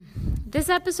This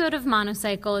episode of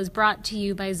Monocycle is brought to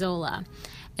you by Zola,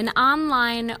 an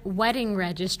online wedding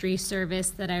registry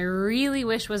service that I really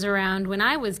wish was around when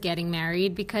I was getting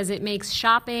married because it makes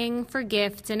shopping for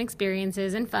gifts and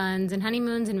experiences and funds and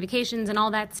honeymoons and vacations and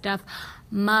all that stuff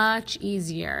much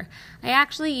easier. I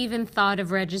actually even thought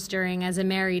of registering as a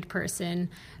married person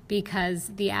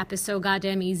because the app is so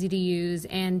goddamn easy to use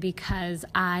and because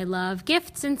I love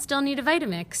gifts and still need a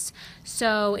Vitamix.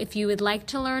 So if you would like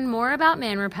to learn more about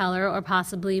Man Repeller or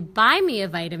possibly buy me a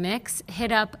Vitamix,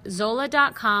 hit up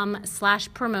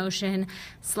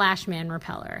zola.com/promotion/Man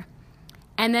Repeller.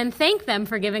 And then thank them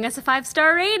for giving us a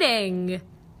 5-star rating.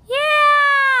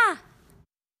 Yeah!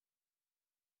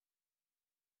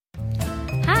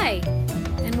 Hi,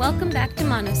 and welcome back to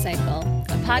Monocycle,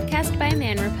 a podcast by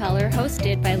Man Repeller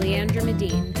hosted by Leandra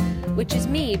Medine, which is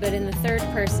me, but in the third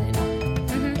person.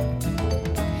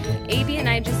 AB and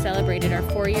I just celebrated our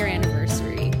 4-year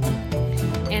anniversary,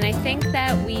 and I think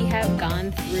that we have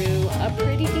gone through a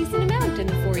pretty decent amount in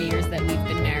the 4 years that we've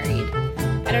been married.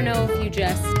 I don't know if you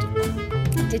just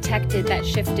detected that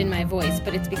shift in my voice,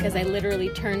 but it's because I literally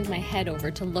turned my head over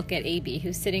to look at AB,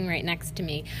 who's sitting right next to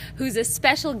me, who's a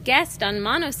special guest on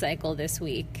Monocycle this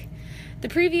week. The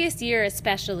previous year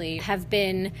especially have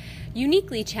been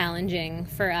uniquely challenging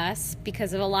for us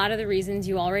because of a lot of the reasons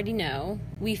you already know.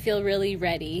 We feel really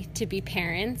ready to be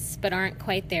parents, but aren't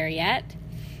quite there yet.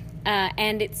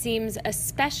 And it seems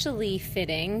especially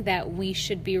fitting that we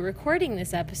should be recording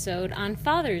this episode on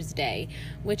Father's Day,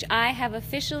 which I have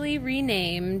officially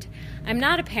renamed I'm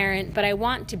Not a Parent, but I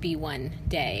Want to Be One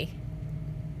Day.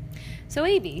 So,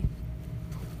 AB,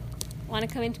 want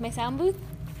to come into my sound booth?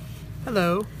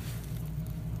 Hello.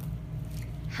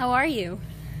 How are you?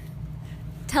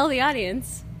 Tell the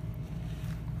audience.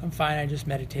 I'm fine. I just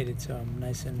meditated, so I'm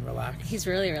nice and relaxed. He's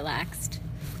really relaxed.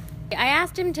 I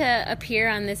asked him to appear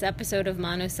on this episode of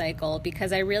Monocycle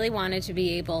because I really wanted to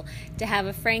be able to have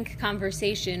a frank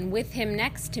conversation with him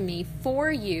next to me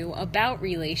for you about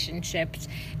relationships.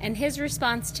 And his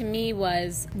response to me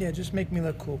was, yeah, just make me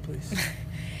look cool, please.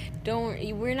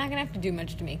 we're not going to have to do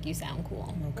much to make you sound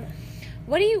cool. Okay.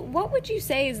 What would you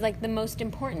say is like the most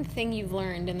important thing you've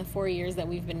learned in the 4 years that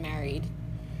we've been married?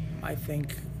 I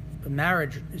think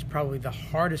marriage is probably the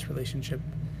hardest relationship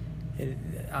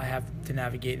I have to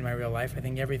navigate in my real life. I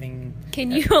think everything...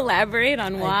 Can you elaborate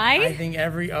on why? I think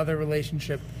every other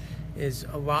relationship is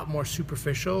a lot more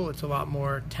superficial. It's a lot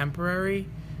more temporary.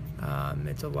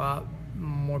 It's a lot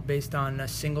more based on a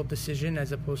single decision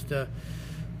as opposed to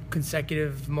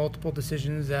consecutive multiple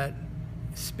decisions that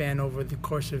span over the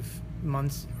course of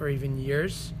months or even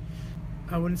years.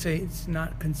 I wouldn't say it's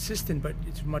not consistent, but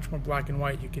it's much more black and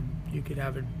white. You could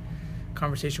have a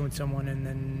conversation with someone and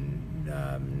then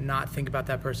not think about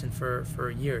that person for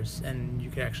years, and you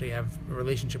could actually have a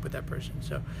relationship with that person.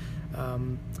 So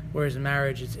whereas in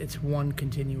marriage it's one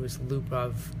continuous loop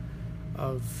of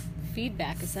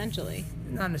feedback, essentially.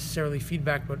 Not necessarily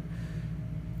feedback, but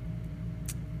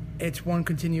it's one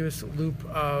continuous loop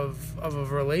of a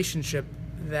relationship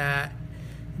that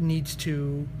needs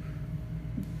to,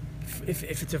 if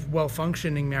it's a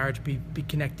well-functioning marriage, be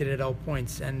connected at all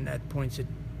points, and at points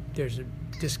there's a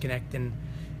disconnect and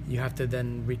you have to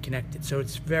then reconnect it. So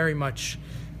it's very much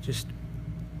just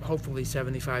hopefully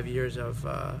 75 years of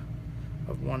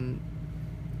one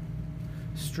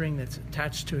string that's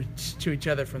attached to each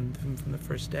other from the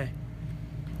first day.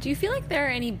 Do you feel like there are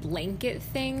any blanket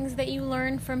things that you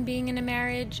learn from being in a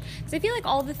marriage? Because I feel like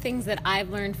all the things that I've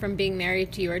learned from being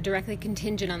married to you are directly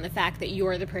contingent on the fact that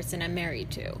you're the person I'm married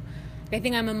to. I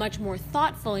think I'm a much more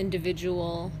thoughtful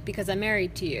individual because I'm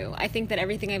married to you. I think that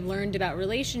everything I've learned about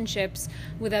relationships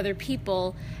with other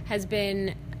people has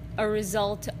been a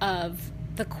result of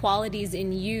the qualities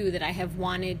in you that I have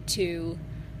wanted to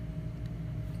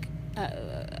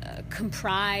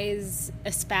comprise,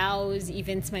 espouse,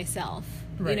 evince myself.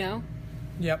 Right. You know?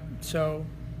 Yep. So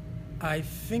I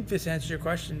think this answers your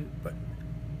question, but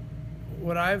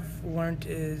what I've learned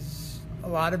is a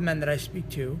lot of men that I speak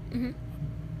to, mm-hmm.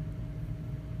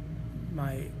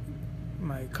 my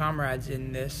comrades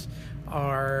in this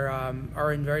are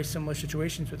in very similar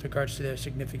situations with regards to their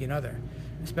significant other,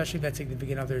 especially if that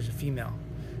significant other is a female.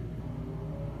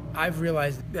 I've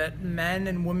realized that men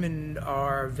and women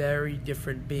are very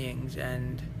different beings,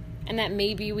 and that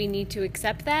maybe we need to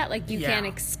accept that. Like, you can't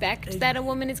expect that a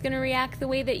woman is going to react the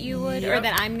way that you would, or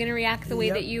that I'm going to react the way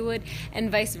that you would, and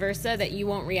vice versa, that you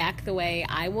won't react the way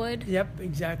I would. Yep,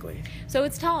 exactly. So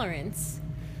it's tolerance.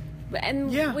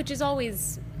 Which is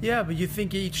always... Yeah, but you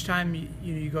think each time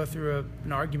you go through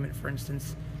an argument, for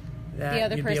instance,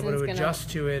 that you'd be able to adjust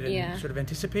to it and sort of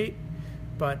anticipate.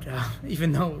 But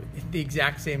even though the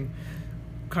exact same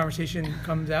conversation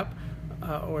comes up,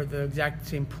 or the exact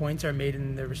same points are made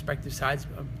in the respective sides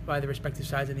by the respective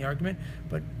sides in the argument,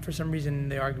 but for some reason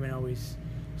the argument always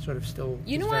sort of still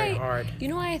is very hard. You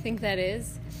know why I think that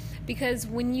is? Because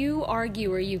when you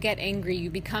argue or you get angry, you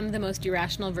become the most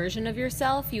irrational version of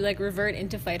yourself. You revert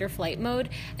into fight or flight mode.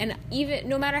 And even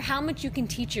no matter how much you can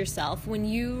teach yourself, when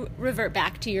you revert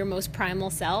back to your most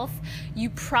primal self, you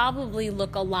probably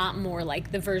look a lot more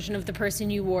like the version of the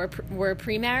person you were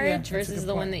pre-marriage versus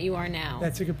the one that you are now.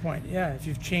 That's a good point. Yeah, if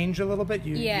you've changed a little bit,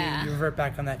 you revert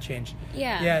back on that change.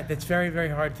 Yeah. Yeah, that's very, very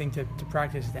hard thing to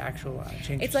practice, the actual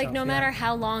change. It's no matter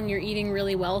how long you're eating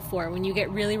really well for, when you get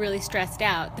really, really stressed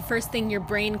out, the first thing your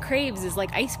brain craves is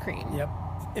ice cream. Yep.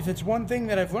 If it's one thing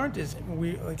that I've learned is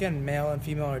male and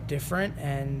female are different,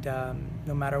 and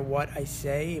no matter what I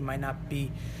say, it might not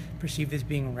be perceived as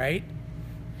being right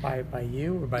by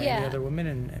you or by any other woman,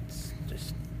 and it's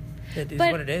just it is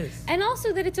what it is. And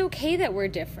also that it's okay that we're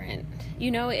different.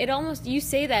 You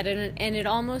say that and it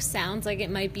almost sounds like it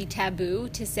might be taboo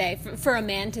to say for a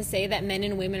man to say that men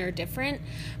and women are different,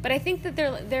 but I think that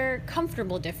they're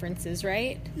comfortable differences,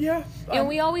 right? Yeah.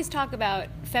 We always talk about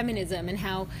feminism and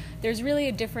how there's really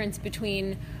a difference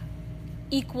between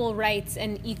equal rights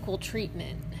and equal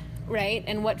treatment, right?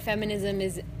 And what feminism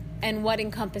is and what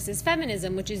encompasses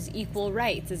feminism, which is equal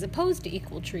rights as opposed to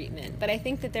equal treatment. But I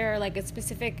think that there are a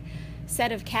specific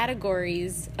set of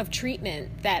categories of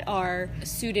treatment that are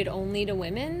suited only to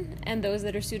women and those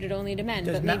that are suited only to men.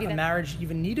 Does a marriage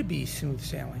even need to be smooth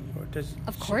sailing?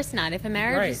 Of course not. If a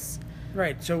marriage is...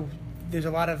 Right. So there's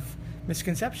a lot of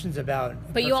misconceptions about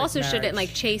But you also marriage.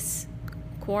 Shouldn't chase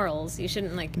quarrels. You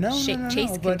shouldn't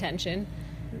chase contention.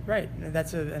 Right.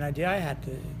 That's an idea I had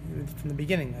from the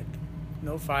beginning.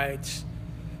 No fights,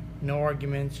 no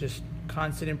arguments, just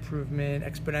constant improvement,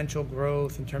 exponential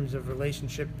growth in terms of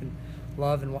relationship and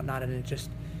love and whatnot. And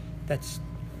that's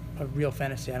a real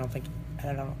fantasy.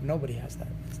 Nobody has that.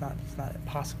 It's not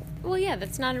possible. Well, yeah,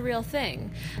 that's not a real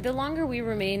thing. The longer we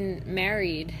remain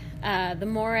married, the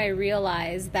more I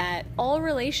realize that all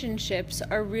relationships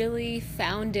are really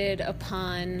founded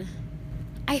upon,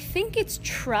 I think it's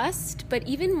trust, but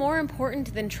even more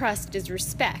important than trust is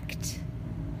respect.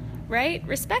 Right?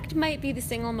 Respect might be the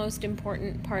single most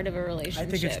important part of a relationship. I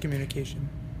think it's communication.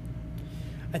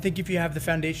 I think if you have the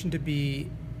foundation to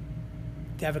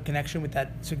have a connection with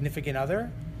that significant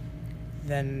other,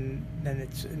 then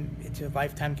it's a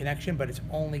lifetime connection, but it's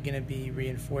only going to be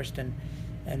reinforced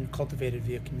and cultivated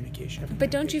via communication.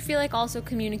 But don't you feel like also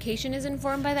communication is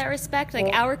informed by that respect?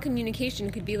 Our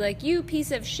communication could be you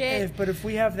piece of shit. But if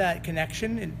we have that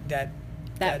connection and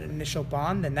that initial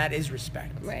bond, then that is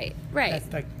respect. Right.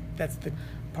 That's the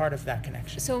part of that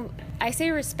connection. So I say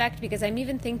respect because I'm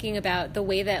even thinking about the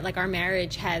way that our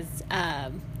marriage has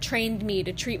trained me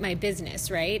to treat my business,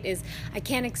 right? Is I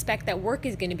can't expect that work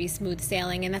is going to be smooth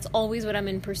sailing, and that's always what I'm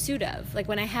in pursuit of.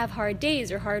 When I have hard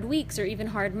days or hard weeks or even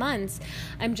hard months,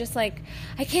 I'm just I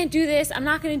can't do this. I'm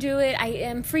not going to do it. I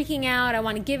am freaking out. I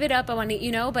want to give it up. I want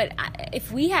to, but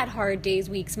if we had hard days,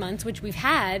 weeks, months, which we've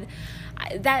had,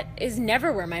 that is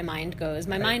never where my mind goes.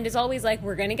 My mind is always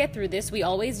we're going to get through this. We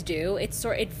always do. It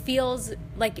feels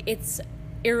like it's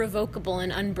irrevocable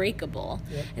and unbreakable.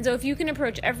 Yep. And so if you can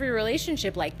approach every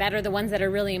relationship like that, or the ones that are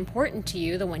really important to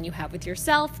you, the one you have with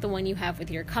yourself, the one you have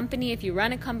with your company, if you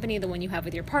run a company, the one you have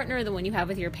with your partner, the one you have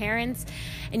with your parents,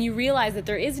 and you realize that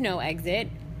there is no exit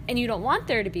and you don't want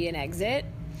there to be an exit,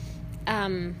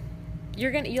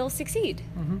 you'll succeed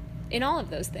in all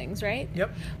of those things, right?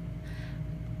 Yep.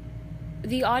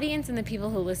 The audience and the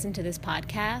people who listen to this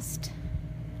podcast,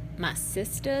 my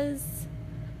sisters,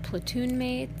 platoon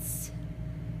mates,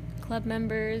 club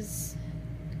members,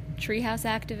 treehouse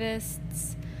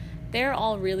activists, they're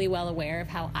all really well aware of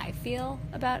how I feel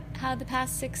about how the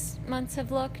past 6 months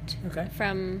have looked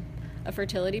from a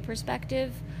fertility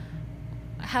perspective.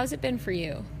 How's it been for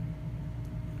you?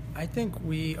 I think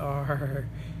we are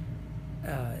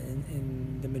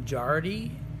in the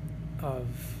majority of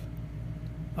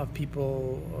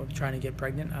people trying to get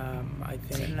pregnant. I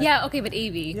think. Yeah, okay, but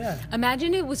Avi,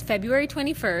 imagine it was February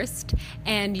 21st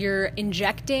and you're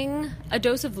injecting a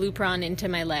dose of Lupron into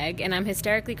my leg and I'm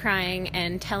hysterically crying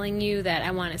and telling you that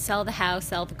I want to sell the house,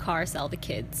 sell the car, sell the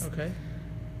kids. Okay.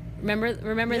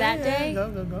 Remember that day?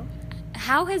 Go.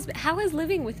 How has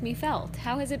living with me felt?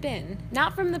 How has it been?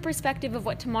 Not from the perspective of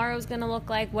what tomorrow's going to look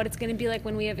like, what it's going to be like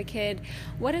when we have a kid.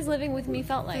 What has living with me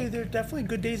felt like? There are definitely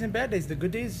good days and bad days. The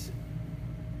good days,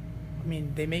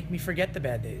 they make me forget the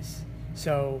bad days.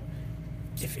 So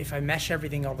if I mesh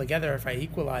everything all together, if I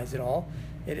equalize it all,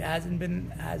 it hasn't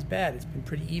been as bad. It's been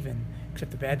pretty even,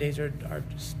 except the bad days are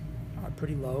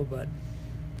pretty low. But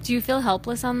do you feel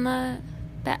helpless on the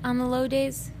on the low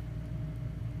days?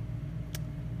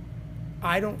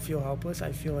 I don't feel helpless.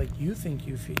 I feel like you think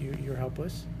you're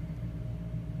helpless.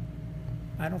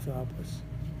 I don't feel helpless.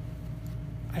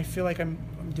 I feel like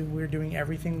we're doing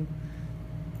everything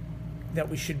that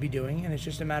we should be doing, and it's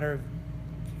just a matter of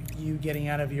you getting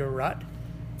out of your rut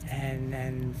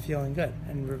and feeling good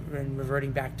and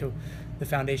reverting back to the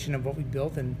foundation of what we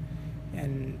built and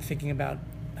thinking about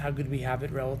how good we have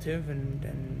it relative and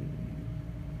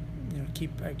I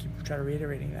keep trying to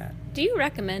reiterating that. Do you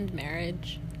recommend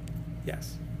marriage?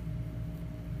 Yes.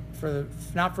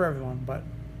 Not for everyone, but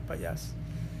yes.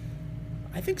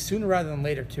 I think sooner rather than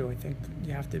later too. I think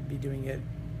you have to be doing it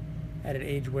at an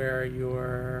age where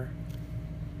you're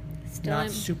not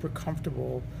super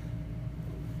comfortable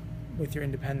with your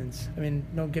independence. I mean,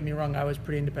 don't get me wrong, I was a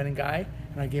pretty independent guy,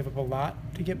 and I gave up a lot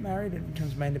to get married in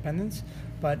terms of my independence.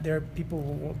 But there are people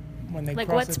who, when they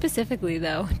what specifically,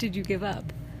 though, did you give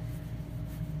up?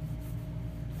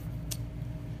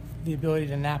 The ability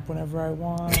to nap whenever I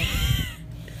want.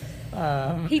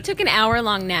 He took an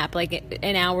hour-long nap like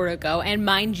an hour ago, and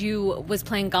mind you, was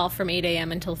playing golf from 8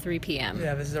 a.m. until 3 p.m.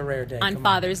 Yeah, this is a rare day. On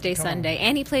Father's Day Sunday.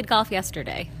 And he played golf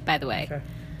yesterday, by the way. Okay.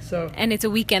 And it's a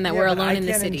weekend that we're alone in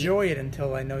the city. I can't enjoy it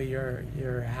until I know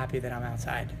you're happy that I'm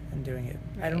outside and doing it.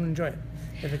 Right. I don't enjoy it.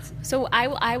 So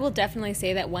I will definitely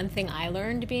say that one thing I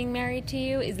learned being married to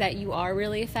you is that you are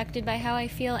really affected by how I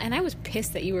feel. And I was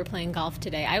pissed that you were playing golf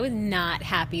today. I was not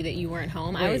happy that you weren't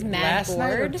home. Wait, I was mad last bored.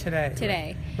 Night or today?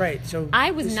 Today. Right. So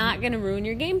I was not going to ruin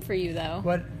your game for you, though.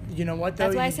 But you know what, though?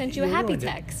 That's why I sent you a happy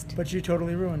text. But you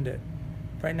totally ruined it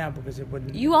right now because it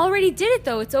wouldn't. You already did it,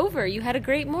 though. It's over. You had a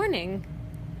great morning.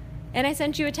 And I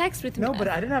sent you a text with... No, but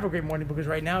I didn't have a great morning because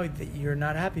right now you're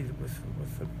not happy with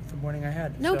the morning I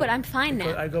had. No, but I'm fine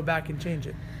now. I go back and change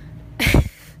it.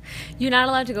 You're not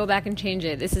allowed to go back and change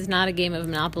it. This is not a game of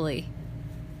Monopoly.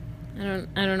 I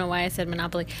don't know why I said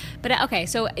Monopoly. But okay,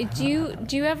 so do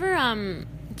you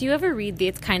ever read the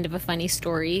It's Kind of a Funny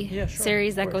Story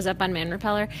series that goes up on Man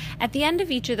Repeller? At the end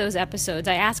of each of those episodes,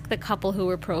 I ask the couple who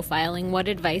were profiling what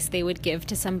advice they would give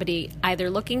to somebody either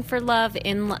looking for love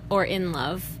or in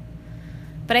love.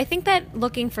 But I think that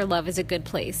looking for love is a good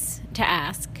place to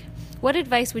ask. What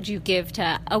advice would you give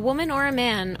to a woman or a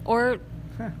man or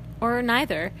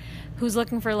neither who's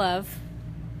looking for love?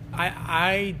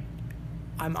 I'm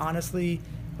honestly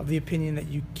of the opinion that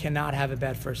you cannot have a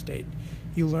bad first date.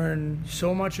 You learn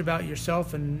so much about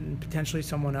yourself and potentially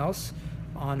someone else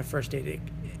on a first date.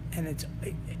 And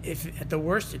if at the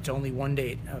worst, it's only one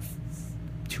date, a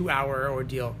 2-hour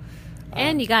ordeal.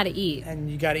 And you got to eat. And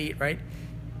you got to eat, right?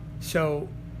 So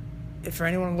if for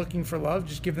anyone looking for love,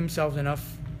 just give themselves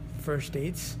enough first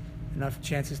dates, enough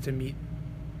chances to meet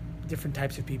different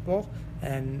types of people,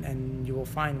 and you will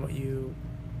find what you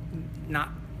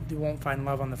won't find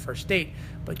love on the first date,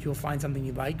 but you'll find something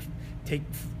you like, take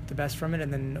the best from it,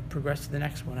 and then progress to the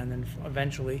next one, and then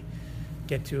eventually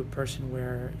get to a person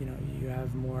where you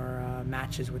have more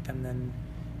matches with them than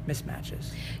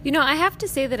mismatches. I have to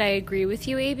say that I agree with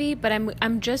you, AB, but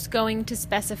I'm just going to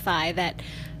specify that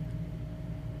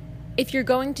if you're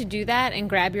going to do that and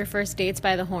grab your first dates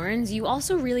by the horns, you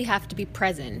also really have to be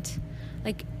present.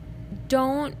 Like,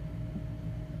 don't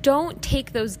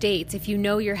take those dates if you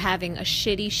know you're having a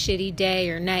shitty day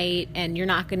or night and you're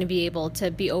not going to be able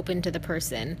to be open to the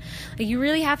person. Like, you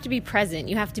really have to be present.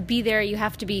 You have to be there. You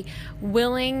have to be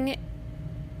willing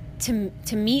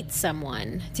to meet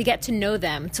someone, to get to know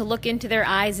them, to look into their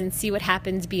eyes and see what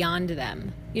happens beyond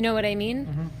them. You know what I mean?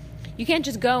 Mm-hmm. You can't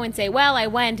just go and say, well, I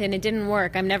went and it didn't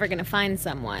work. I'm never going to find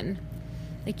someone.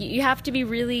 Like, you have to be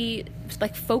really,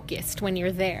 focused when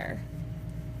you're there.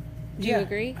 Do you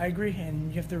agree? I agree,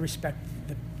 and you have to respect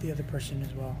the other person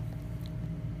as well.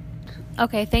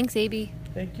 Okay, thanks, AB.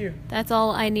 Thank you. That's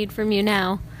all I need from you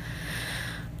now.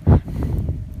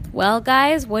 Well,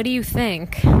 guys, what do you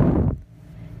think?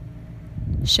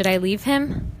 Should I leave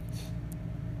him?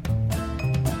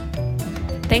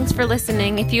 Thanks for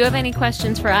listening. If you have any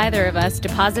questions for either of us,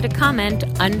 deposit a comment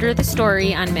under the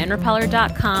story on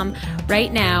manrepeller.com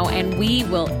right now, and we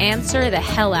will answer the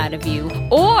hell out of you.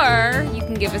 Or you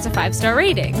can give us a 5-star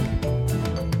rating.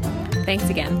 Thanks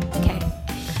again. Okay.